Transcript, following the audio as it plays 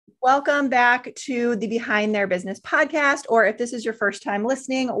Welcome back to the Behind Their Business podcast, or if this is your first time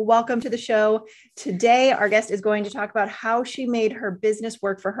listening, welcome to the show. Today, our guest is going to talk about how she made her business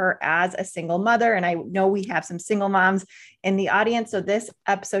work for her as a single mother. And I know we have some single moms in the audience, so this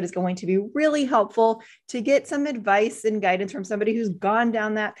episode is going to be really helpful to get some advice and guidance from somebody who's gone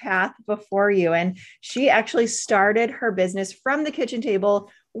down that path before you. And she actually started her business from the kitchen table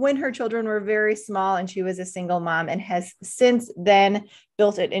when her children were very small and she was a single mom, and has since then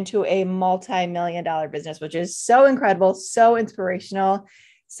built it into a multi-million-dollar business, which is so incredible, so inspirational.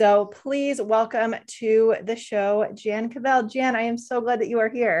 So please welcome to the show, Jan Cavelle. Jan, I am so glad that you are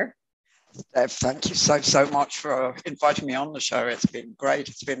here. Thank you so much for inviting me on the show. It's been great.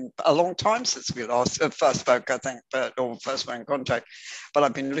 It's been a long time since we first spoke, I think, or first were in contact, but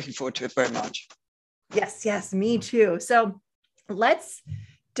I've been looking forward to it very much. Yes, me too. So let's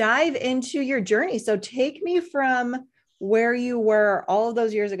dive into your journey. So take me from where you were all of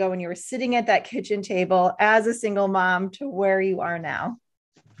those years ago when you were sitting at that kitchen table as a single mom to where you are now.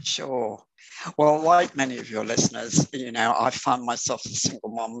 Sure. Well, like many of your listeners, I found myself a single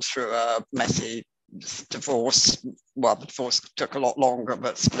mom through a messy divorce. Well, the divorce took a lot longer,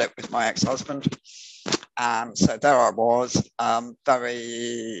 but split with my ex-husband. So there I was,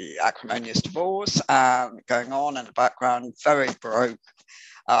 very acrimonious divorce going on in the background, very broke.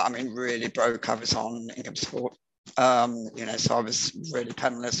 Really broke. I was on income support, so I was really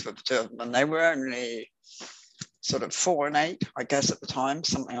penniless for the two of them. And they were only sort of 4 and 8, I guess, at the time,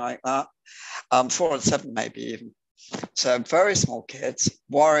 something like that. 4 and 7, maybe even. So very small kids,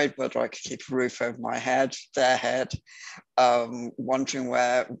 worried whether I could keep a roof over my head, their head, wondering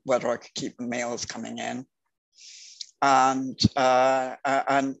whether I could keep the meals coming in. And so I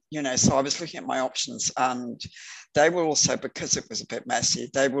was looking at my options, and they were also, because it was a bit messy,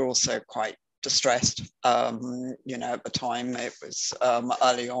 they were also quite distressed. At the time it was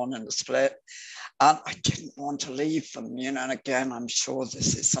early on in the split, and I didn't want to leave them, and again, I'm sure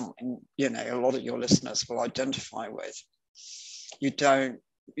this is something, a lot of your listeners will identify with. You're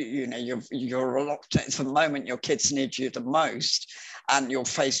reluctant. It's the moment your kids need you the most, and you're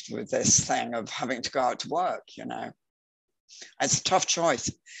faced with this thing of having to go out to work, It's a tough choice.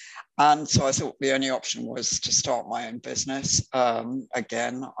 And so I thought the only option was to start my own business.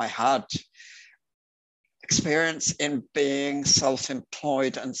 Again, I had experience in being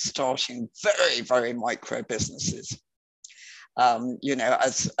self-employed and starting very, very micro businesses,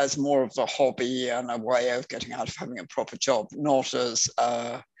 as more of a hobby and a way of getting out of having a proper job, not as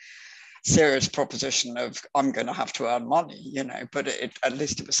a serious proposition of I'm going to have to earn money, but at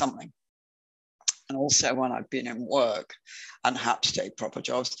least it was something. And also when I've been in work and had to take proper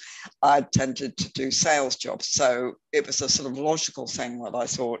jobs, I tended to do sales jobs. So it was a sort of logical thing that I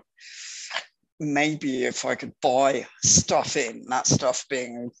thought, maybe if I could buy stuff in, that stuff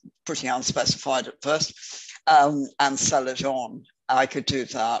being pretty unspecified at first, and sell it on, I could do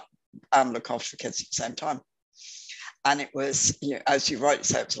that and look after the kids at the same time. And it was, as you rightly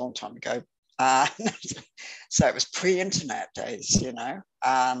say, it was a long time ago. So it was pre-internet days,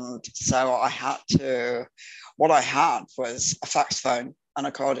 and so what I had was a fax phone and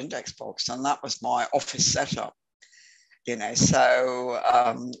a card index box, and that was my office setup, So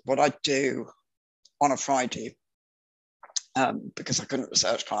what I'd do on a Friday, because I couldn't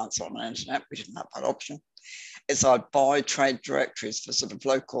research clients on the internet, we didn't have that option, is I'd buy trade directories for sort of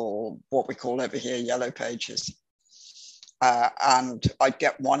local, what we call over here, yellow pages. And I'd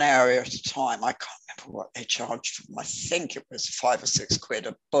get one area at a time. I can't remember what they charged for them. I think it was 5 or 6 quid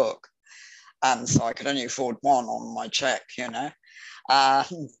a book. And so I could only afford one on my check,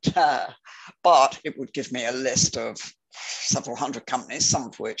 but it would give me a list of several hundred companies, some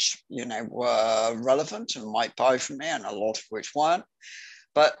of which, were relevant and might buy from me, and a lot of which weren't.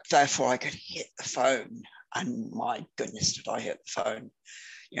 But therefore I could hit the phone, and my goodness, did I hit the phone.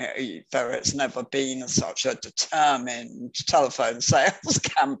 There has never been such a determined telephone sales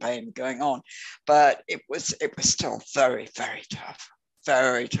campaign going on, but it was still very, very tough,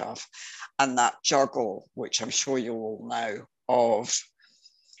 very tough. And that juggle, which I'm sure you all know of,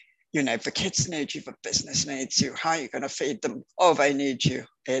 the kids need you, the business needs you, how are you going to feed them? Oh, they need you,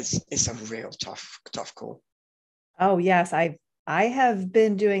 is a real tough call. Oh, yes. I have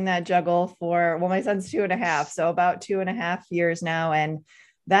been doing that juggle for, my son's 2.5, so about 2.5 years now. And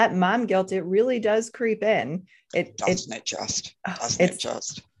that mom guilt, it really does creep in. Doesn't it just?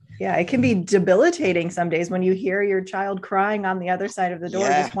 Yeah, it can be debilitating some days when you hear your child crying on the other side of the door,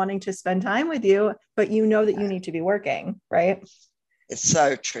 just wanting to spend time with you, but you know that you need to be working, right? It's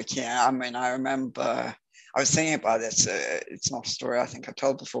so tricky. I remember I was thinking about this. It's not a story I think I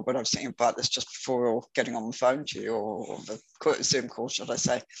told before, but I was thinking about this just before getting on the phone to you, or the Zoom call, should I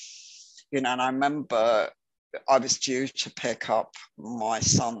say. And I remember I was due to pick up my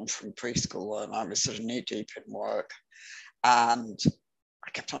son from preschool, and I was sort of knee deep in work. And I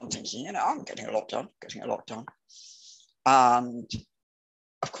kept on thinking, I'm getting a lot done. And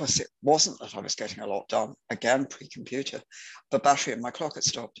of course, it wasn't that I was getting a lot done. Again, pre-computer. The battery in my clock had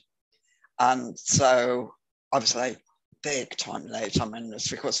stopped. And so I was late, big time late. I mean, it was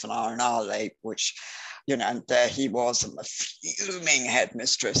 3/4 of an hour late, which, and there he was, and the fuming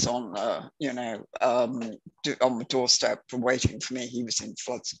headmistress on the, on the doorstep waiting for me. He was in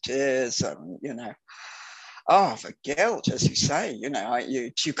floods of tears, and, the guilt, as you say,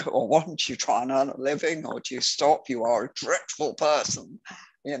 do you go on, do you try and earn a living, or do you stop? You are a dreadful person,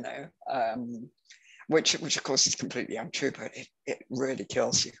 which of course is completely untrue, but it really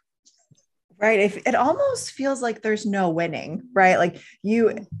kills you. Right. If it almost feels like there's no winning, right? Like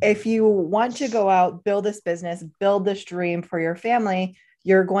if you want to go out, build this business, build this dream for your family,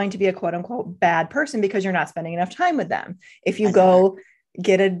 you're going to be a quote unquote bad person because you're not spending enough time with them. If you go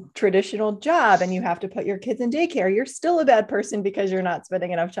get a traditional job and you have to put your kids in daycare, you're still a bad person because you're not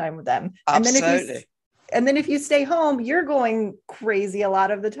spending enough time with them. Absolutely. And then if you stay home, you're going crazy a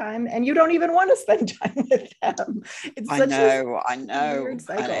lot of the time and you don't even want to spend time with them. I know. Weird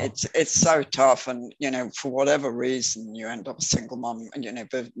cycle. And it's so tough. And, for whatever reason, you end up a single mom, and,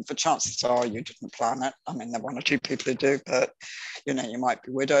 the chances are you didn't plan it. I mean, there are one or two people who do, but, you might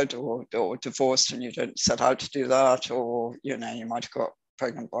be widowed or divorced and you didn't set out to do that. Or, you might have got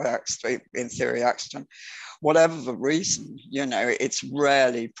pregnant by accident, in theory accident, whatever the reason, it's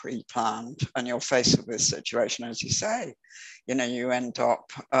rarely pre-planned, and you're faced with this situation, as you say, you end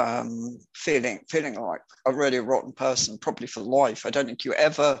up feeling like a really rotten person, probably for life. I don't think you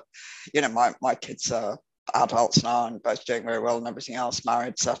ever, my kids are adults now and both doing very well and everything else,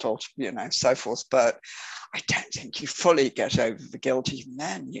 married, settled, so forth, but I don't think you fully get over the guilt even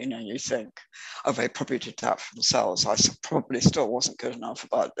then. You think, they probably did that for themselves. I probably still wasn't good enough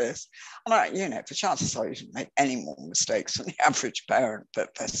about this. And the chances are you didn't make any more mistakes than the average parent,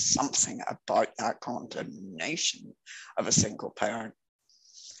 but there's something about that condemnation of a single parent.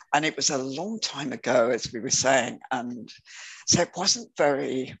 And it was a long time ago, as we were saying, and so it wasn't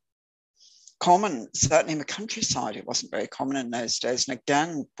very common, certainly in the countryside. It wasn't very common in those days. And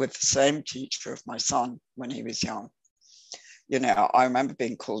again, with the same teacher of my son when he was young, I remember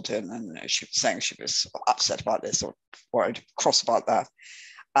being called in and she was saying she was upset about this or worried, cross about that.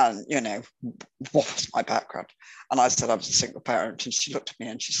 And, what was my background? And I said I was a single parent. And she looked at me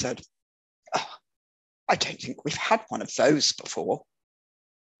and she said, "Oh, I don't think we've had one of those before."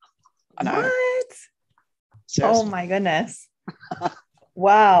 What? Seriously. Oh my goodness.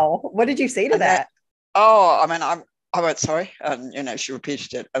 Wow. What did you say to that? I went, sorry. And, she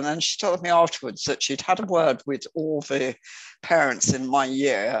repeated it. And then she told me afterwards that she'd had a word with all the parents in my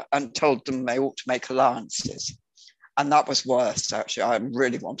year and told them they ought to make allowances. And that was worse, actually. I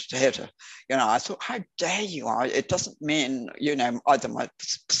really wanted to hit her. I thought, how dare you? It doesn't mean, either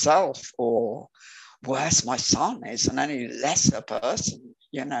myself or worse, my son is an any lesser person,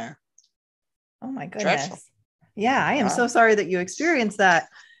 Oh my goodness. Dreadful. Yeah, I am so sorry that you experienced that.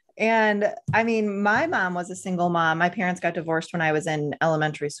 And I mean, my mom was a single mom. My parents got divorced when I was in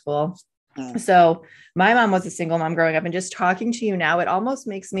elementary school. So my mom was a single mom growing up, and just talking to you now, it almost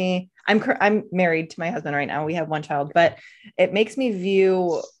makes me, I'm married to my husband right now. We have one child, but it makes me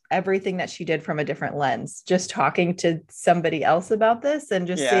view everything that she did from a different lens, just talking to somebody else about this and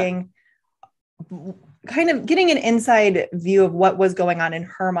just seeing, kind of getting an inside view of what was going on in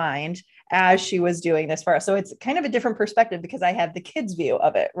her mind as she was doing this for us. So it's kind of a different perspective because I have the kids' view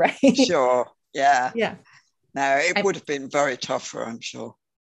of it, right? Sure. Yeah. Yeah. No, it would have been very tough for her, I'm sure.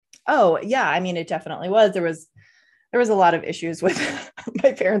 Oh yeah. I mean, it definitely was. There was a lot of issues with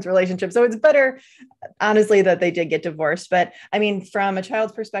my parents' relationship. So it's better, honestly, that they did get divorced. But I mean, from a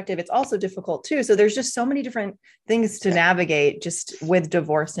child's perspective, it's also difficult too. So there's just so many different things to navigate just with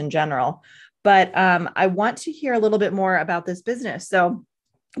divorce in general. But I want to hear a little bit more about this business. So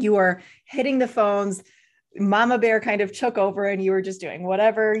you were hitting the phones, Mama Bear kind of took over, and you were just doing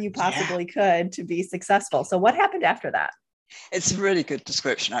whatever you possibly could to be successful. So what happened after that? It's a really good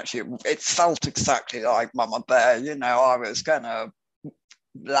description, actually. It felt exactly like Mama Bear. I was going to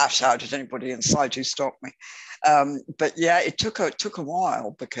lash out at anybody inside who stopped me. But yeah, it took a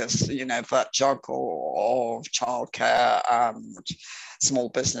while because, that juggle of childcare and small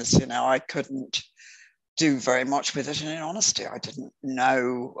business, I couldn't do very much with it. And in honesty, I didn't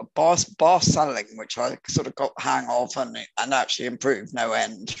know bar selling, which I sort of got the hang of and actually improved no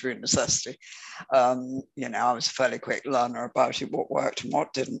end through necessity. You know, I was a fairly quick learner about it, what worked and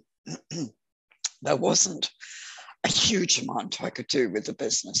what didn't. There wasn't a huge amount I could do with the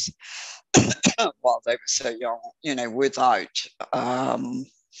business while they were so young, you know, without I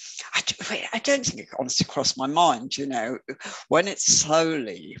don't think it honestly crossed my mind, you know, when it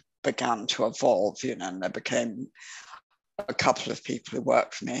slowly began to evolve, you know, and there became a couple of people who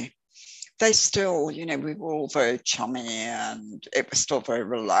worked for me. They still, you know, we were all very chummy and it was still very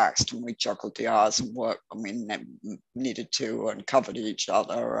relaxed, and we juggled the hours and worked when we needed to and covered each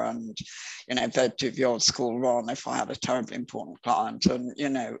other. And, you know, they'd do the old school run if I had a terribly important client. And, you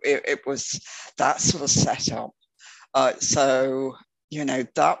know, it was that sort of setup. So, you know,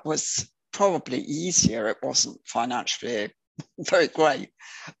 that was probably easier. It wasn't financially very great,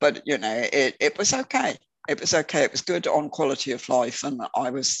 but, you know, it was okay. It was okay. It was good on quality of life. And I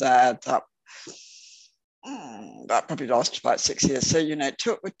was there. That probably lasted about 6 years. So, you know, it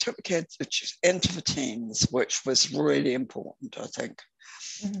took the kids into the teens, which was really important, I think.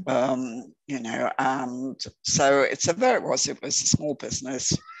 Mm-hmm. You know, and so it was a small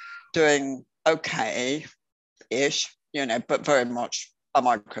business doing okay-ish, you know, but very much a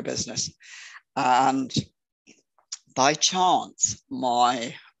micro business. And by chance,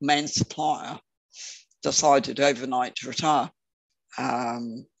 my main supplier decided overnight to retire,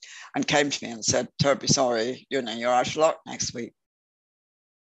 and came to me and said, "Terribly sorry, you know, you're out of luck next week."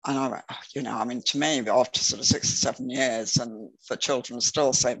 And I went, you know, I mean, to me, after sort of 6 or 7 years, and for children,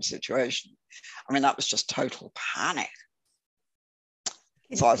 still same situation. I mean, that was just total panic.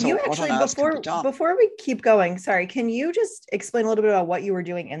 So I thought, you actually, before we keep going, sorry, can you just explain a little bit about what you were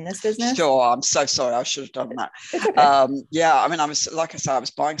doing in this business? Sure. I'm so sorry. I should have done that. It's okay. Yeah, I mean, I was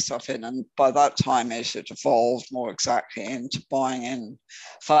buying stuff in, and by that time it had evolved more exactly into buying in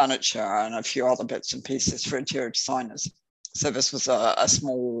furniture and a few other bits and pieces for interior designers. So this was a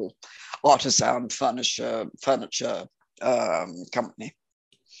small artisan furniture company.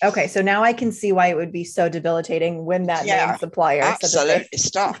 Okay, so now I can see why it would be so debilitating when that main supplier absolutely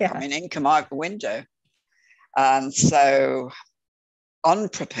stuck. Yeah. I mean, income out the window. And so,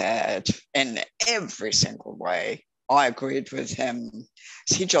 unprepared in every single way, I agreed with him.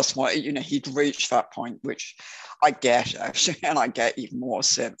 He just wanted, you know, he'd reached that point, which I get actually, and I get even more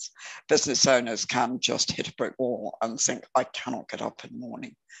since business owners can just hit a brick wall and think, I cannot get up in the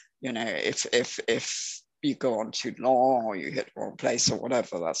morning. You know, if you go on too long or you hit the wrong place or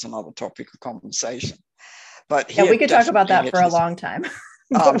whatever, that's another topic of conversation. But yeah, we could talk about that for a long time.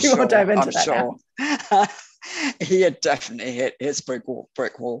 But we won't dive into that now. He had definitely hit his brick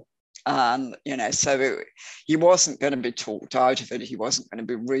wall. And, you know, so he wasn't going to be talked out of it. He wasn't going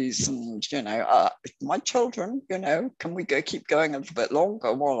to be reasoned, you know, my children, you know, can we keep going a little bit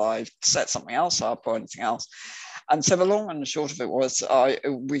longer while I set something else up or anything else? And so the long and the short of it was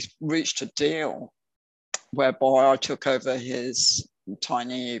we reached a deal whereby I took over his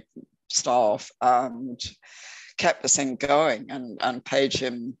tiny staff and kept the thing going and paid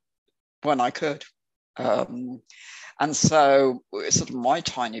him when I could. And so sort of my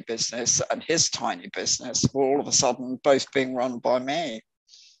tiny business and his tiny business were all of a sudden both being run by me.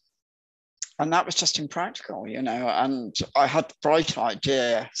 And that was just impractical, you know, and I had the bright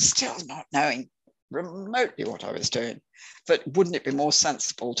idea, still not knowing remotely what I was doing, but wouldn't it be more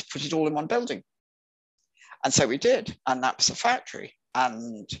sensible to put it all in one building? And so we did, and that was a factory,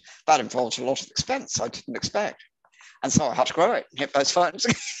 and that involved a lot of expense I didn't expect. And so I had to grow it and hit those phones,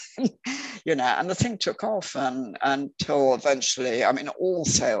 you know, and the thing took off until eventually, I mean, all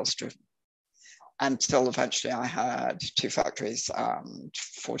sales driven, until eventually I had 2 factories and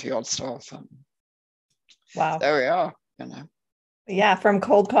 40 odd staff. And wow. There we are, you know. Yeah, from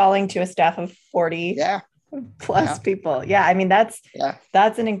cold calling to a staff of 40 plus people. Yeah, I mean, that's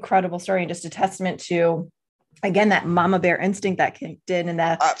an incredible story and just a testament to, again, that mama bear instinct that kicked in, and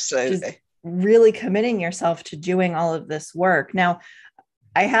that absolutely just really committing yourself to doing all of this work. Now,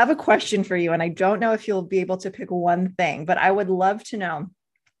 I have a question for you, and I don't know if you'll be able to pick one thing, but I would love to know,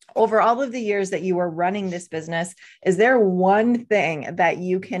 over all of the years that you were running this business, is there one thing that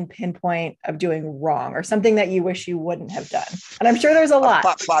you can pinpoint of doing wrong, or something that you wish you wouldn't have done? And I'm sure there's a lot.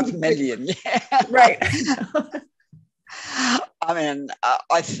 About 5 million. Yeah. Right. I mean,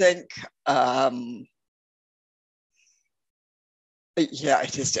 I think, yeah,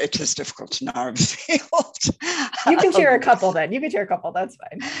 it is difficult to narrow the field. You can share a couple then. You can share a couple. That's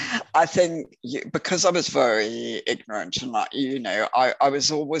fine. I think because I was very ignorant and, you know, I was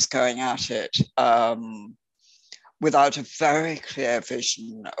always going at it without a very clear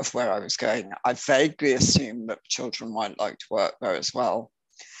vision of where I was going. I vaguely assumed that children might like to work there as well.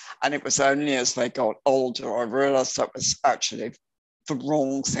 And it was only as they got older, I realized that was actually the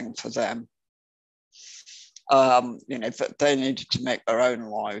wrong thing for them. That they needed to make their own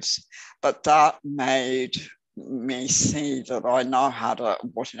lives. But that made me see that I now had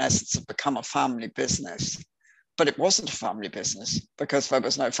what in essence had become a family business. But it wasn't a family business because there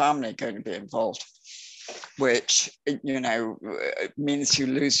was no family going to be involved, which, means you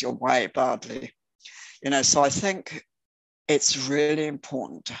lose your way badly. So I think it's really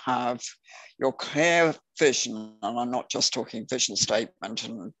important to have your clear vision, and I'm not just talking vision statement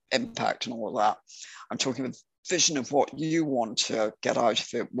and impact and all of that. I'm talking a vision of what you want to get out of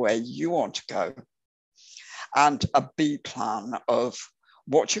it, where you want to go, and a B plan of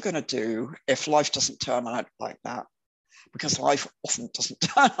what you're going to do if life doesn't turn out like that, because life often doesn't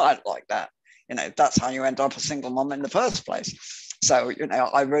turn out like that. That's how you end up a single mom in the first place. So,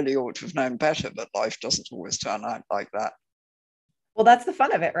 I really ought to have known better, but life doesn't always turn out like that. Well, that's the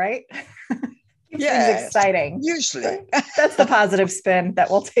fun of it, right? Keeps things exciting. Usually. That's the positive spin that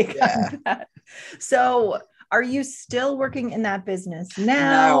we'll take on that. So are you still working in that business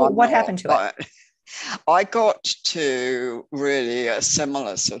now? No, what happened to it? I got to really a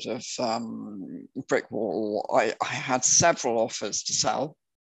similar sort of brick wall. I had several offers to sell.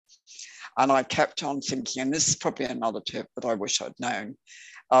 And I kept on thinking, and this is probably another tip that I wish I'd known,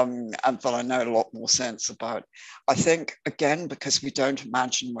 and that I know a lot more sense about. I think, again, because we don't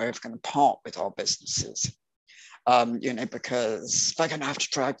imagine we're ever going to part with our businesses, because they're going to have to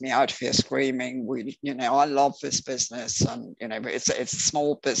drag me out of here screaming, I love this business, and, it's a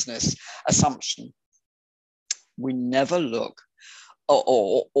small business assumption. We never look,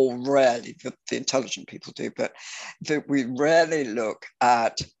 or rarely, the intelligent people do, but that we rarely look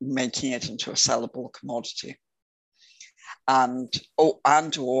at making it into a sellable commodity and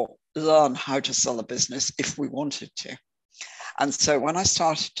or learn how to sell a business if we wanted to. And so when I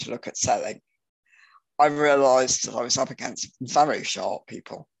started to look at selling, I realized that I was up against very sharp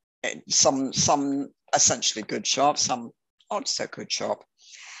people, some essentially good sharp, some not so good sharp.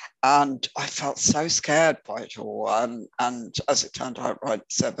 And I felt so scared by it all. And as it turned out, right,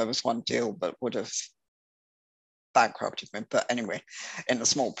 so there was one deal that would have bankrupted me. But anyway, in the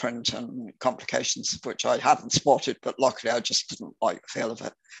small print and complications, which I hadn't spotted, but luckily I just didn't like the feel of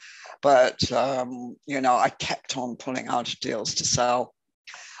it. But, I kept on pulling out of deals to sell.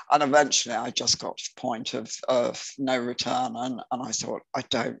 And eventually I just got to the point of no return. And I thought, I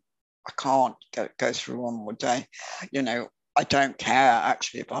can't go through one more day. I don't care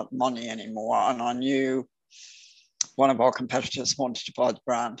actually about money anymore. And I knew one of our competitors wanted to buy the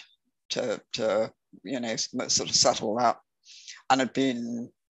brand to sort of settle that, and had been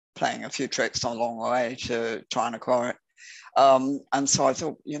playing a few tricks along the way to try and acquire it. And so I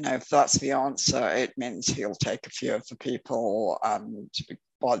thought, if that's the answer, it means he'll take a few of the people and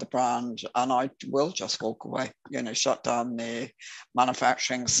buy the brand, and I will just walk away, shut down the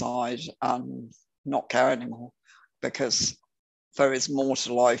manufacturing side and not care anymore, because there is more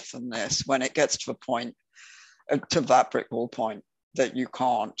to life than this. When it gets to a point, to that brick wall point, that you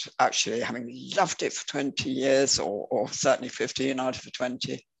can't actually, having loved it for 20 years or certainly 15 out of the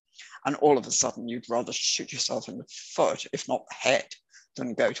 20, and all of a sudden you'd rather shoot yourself in the foot, if not the head,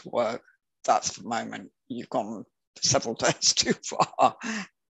 than go to work. That's the moment you've gone several days too far.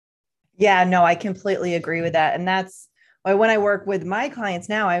 Yeah, no, I completely agree with that. And that's why when I work with my clients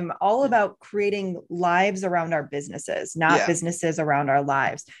now, I'm all about creating lives around our businesses, not businesses around our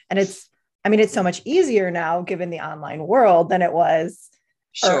lives. And it's so much easier now given the online world than it was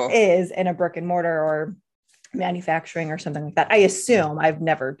or is in a brick and mortar or manufacturing or something like that. I assume. I've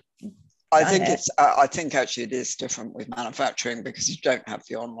never I think actually it is different with manufacturing, because you don't have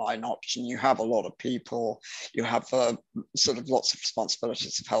the online option. You have a lot of people, you have sort of lots of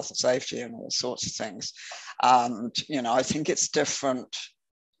responsibilities of health and safety and all sorts of things. And, I think it's different.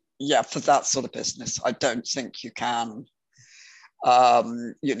 Yeah, for that sort of business, I don't think you can,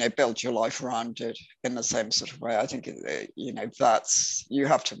 build your life around it in the same sort of way. I think, you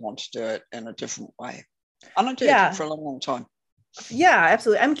have to want to do it in a different way. And I did for a long, long time. Yeah,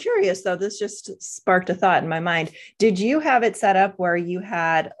 absolutely. I'm curious though, this just sparked a thought in my mind. Did you have it set up where you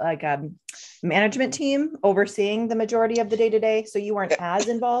had like a management team overseeing the majority of the day-to-day, so you weren't as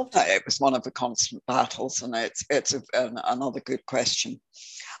involved? It was one of the constant battles, and it's another good question.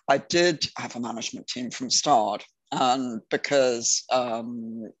 I did have a management team from start, and because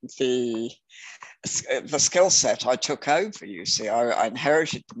the skill set I took over, I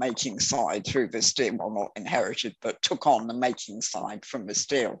inherited the making side through this deal. Well, not inherited, but took on the making side from this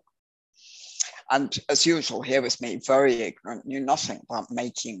deal. And as usual, here was me, very ignorant, knew nothing about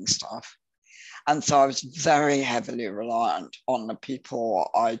making stuff. And so I was very heavily reliant on the people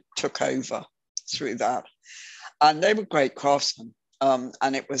I took over through that. And they were great craftsmen.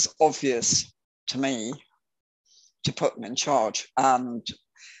 And it was obvious to me to put them in charge. And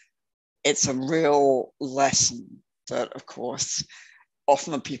it's a real lesson that, of course,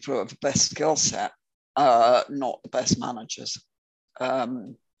 often the people who have the best skill set are not the best managers.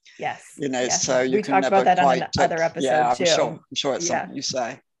 Yes. So you we can talked never about that quite on another episode yeah, too. I'm sure it's something you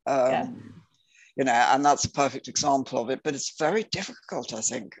say. And that's a perfect example of it. But it's very difficult, I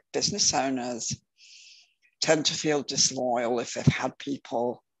think. Business owners tend to feel disloyal if they've had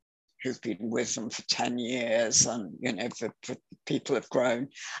people who've been with them for 10 years and, the people have grown.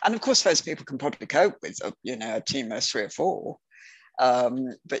 And of course, those people can probably cope with, a team of 3 or 4.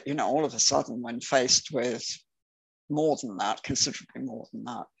 But, all of a sudden, when faced with more than that, considerably more than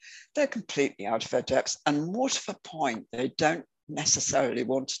that, they're completely out of their depths. And more to the point, they don't necessarily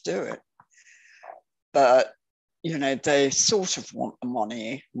want to do it. But, they sort of want the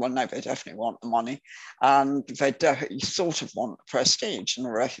money. Well, no, they definitely want the money. And they sort of want the prestige and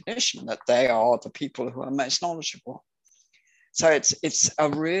the recognition that they are the people who are most knowledgeable. So it's a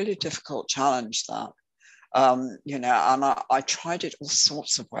really difficult challenge, that. And I tried it all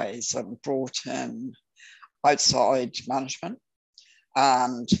sorts of ways and brought in outside management,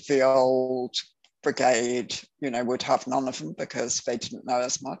 and the old brigade, would have none of them because they didn't know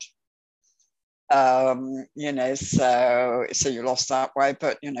as much. So you lost that way,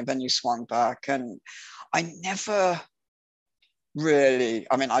 but then you swung back. And I never really,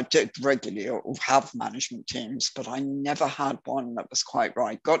 I did regularly have management teams, but I never had one that was quite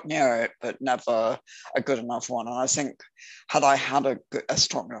right. Got near it, but never a good enough one. And I think had I had a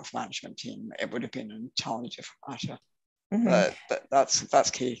strong enough management team, it would have been an entirely different matter. But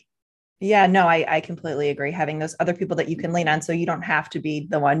that's key. Yeah, no, I completely agree. Having those other people that you can lean on, so you don't have to be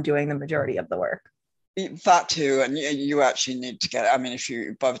the one doing the majority of the work. That too, and you actually need to get. If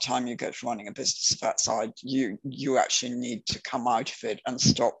you, by the time you get to running a business of that side, you actually need to come out of it and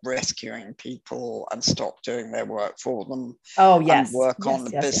stop rescuing people and stop doing their work for them. Oh yes, and work on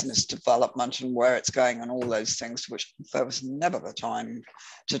the business development and where it's going and all those things, which there was never the time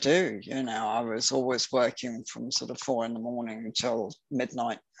to do. I was always working from sort of 4 a.m. till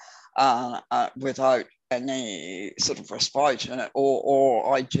midnight, without any sort of respite in it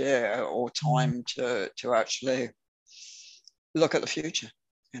or idea or time to actually look at the future.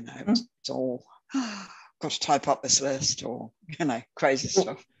 It's all got to type up this list or crazy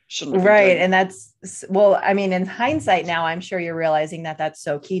stuff. Right. And that's, in hindsight now, I'm sure you're realizing that that's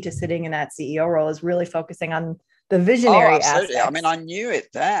so key to sitting in that CEO role, is really focusing on the visionary aspects. I knew it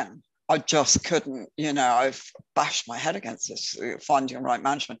then. I just couldn't, I've bashed my head against this, finding the right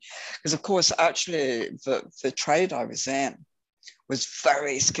management. Because, of course, actually, the trade I was in was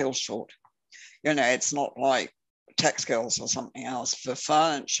very skill short. It's not like tech skills or something else. The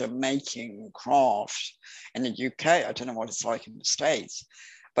furniture making craft in the UK, I don't know what it's like in the States,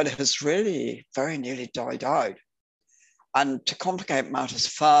 but it has really very nearly died out. And to complicate matters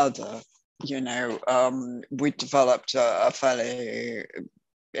further, we developed a fairly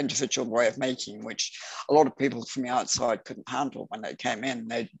individual way of making, which a lot of people from the outside couldn't handle when they came in.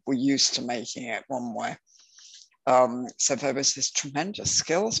 They were used to making it one way. So there was this tremendous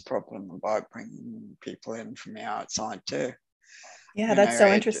skills problem about bringing people in from the outside too. Yeah, that's so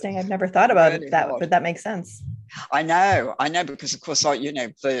interesting. I've never thought about really that, but that makes sense. I know, because of course,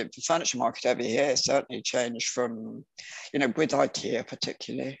 the furniture market over here certainly changed from, with IKEA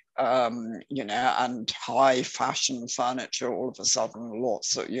particularly, and high fashion furniture all of a sudden,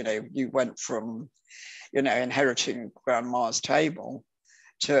 lots of, you went from, inheriting grandma's table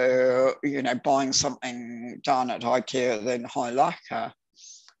to, buying something done at IKEA, then high lacquer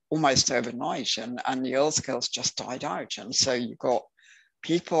almost overnight, and the old skills just died out. And so you got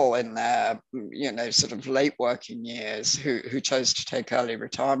people in their, sort of late working years who chose to take early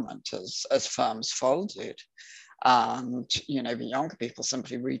retirement as firms folded. And, the younger people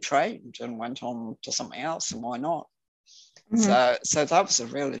simply retrained and went on to something else, and why not? Mm-hmm. So that was a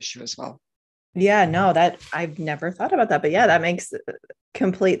real issue as well. Yeah, no, that I've never thought about that, but yeah, that makes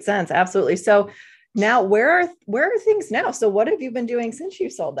complete sense. Absolutely. So now where are things now? So what have you been doing since you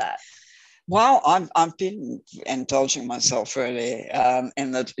sold that? Well, I've been indulging myself really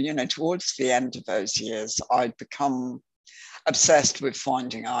in that, towards the end of those years, I'd become obsessed with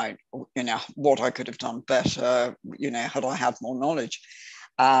finding out, what I could have done better, had I had more knowledge.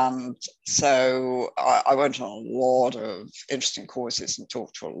 And so I went on a lot of interesting courses and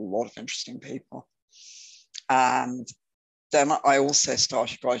talked to a lot of interesting people. And then I also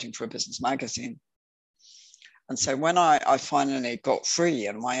started writing for a business magazine. And so when I finally got free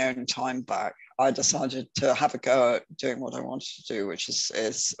and my own time back, I decided to have a go at doing what I wanted to do, which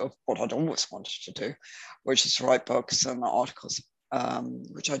is what I'd always wanted to do, which is to write books and articles,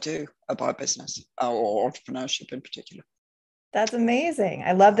 which I do about business or entrepreneurship in particular. That's amazing.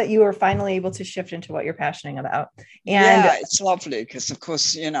 I love that you were finally able to shift into what you're passionate about. And yeah, it's lovely because, of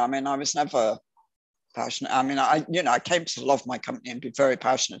course, I mean, I was never passionate. I mean, I came to love my company and be very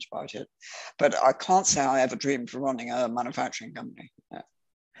passionate about it, but I can't say I ever dreamed of running a manufacturing company. Yeah.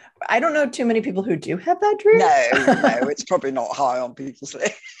 I don't know too many people who do have that dream. No, it's probably not high on people's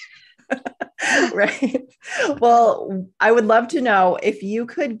list. Right. Well, I would love to know if you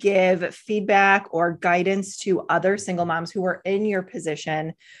could give feedback or guidance to other single moms who are in your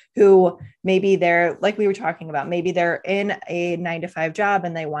position, who maybe they're, like we were talking about, maybe they're in a 9-to-5 job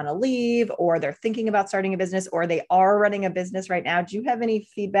and they want to leave, or they're thinking about starting a business, or they are running a business right now. Do you have any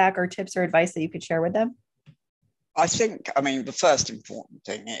feedback or tips or advice that you could share with them? I think, the first important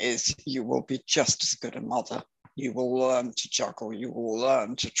thing is you will be just as good a mother. You will learn to juggle, you will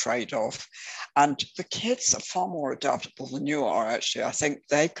learn to trade off. And the kids are far more adaptable than you are, actually. I think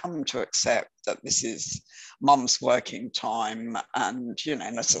they come to accept that this is mum's working time and,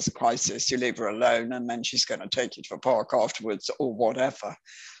 unless there's a crisis, you leave her alone and then she's going to take you to a park afterwards or whatever,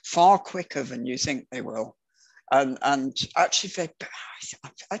 far quicker than you think they will. And actually,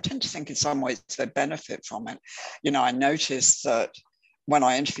 I tend to think in some ways they benefit from it. I notice that when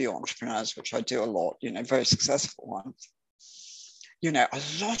I interview entrepreneurs, which I do a lot, very successful ones, a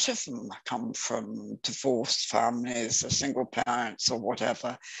lot of them come from divorced families or single parents or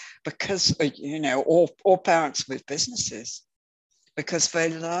whatever, because, or parents with businesses, because they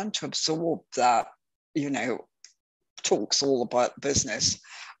learn to absorb that, talks all about business,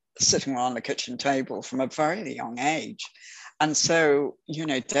 sitting around the kitchen table from a very young age. And so,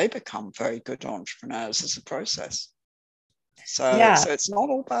 they become very good entrepreneurs as a process. So it's not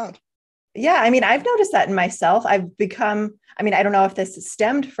all bad. Yeah. I mean, I've noticed that in myself. I've become, I don't know if this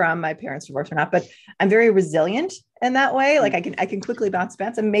stemmed from my parents' divorce or not, but I'm very resilient in that way. Like I can quickly bounce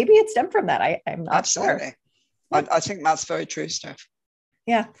back. And maybe it stemmed from that. I'm not Absolutely. Sure. I think that's very true, Steph.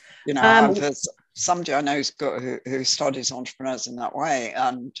 Yeah. There's somebody I know who studies entrepreneurs in that way.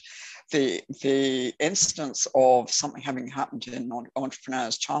 And the instance of something having happened in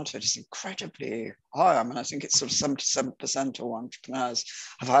entrepreneurs' childhood is incredibly high. I think it's sort of 77% of entrepreneurs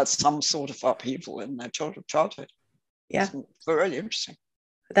have had some sort of upheaval in their childhood. Yeah. It's really interesting.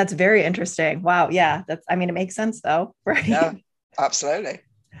 That's very interesting. Wow. Yeah. It makes sense though. Right. Yeah, absolutely.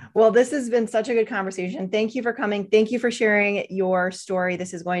 Well, this has been such a good conversation. Thank you for coming. Thank you for sharing your story.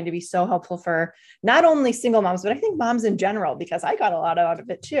 This is going to be so helpful for not only single moms, but I think moms in general, because I got a lot out of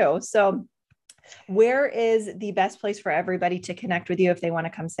it too. So where is the best place for everybody to connect with you if they want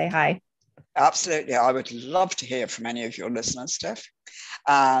to come say hi? Absolutely. I would love to hear from any of your listeners, Steph.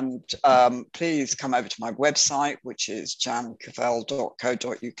 And please come over to my website, which is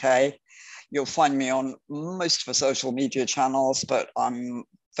jancavelle.co.uk. You'll find me on most of the social media channels, but I'm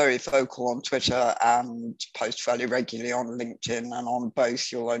very vocal on Twitter and post fairly regularly on LinkedIn, and on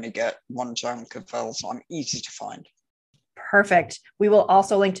both you'll only get one Jan Cavelle, so I'm easy to find. Perfect. We will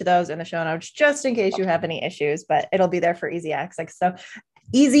also link to those in the show notes just in case you have any issues, but it'll be there for easy access. So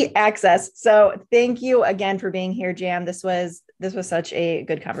easy access. So thank you again for being here, Jan. This was such a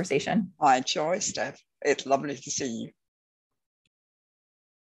good conversation. Hi, Joy, Steph. It's lovely to see you.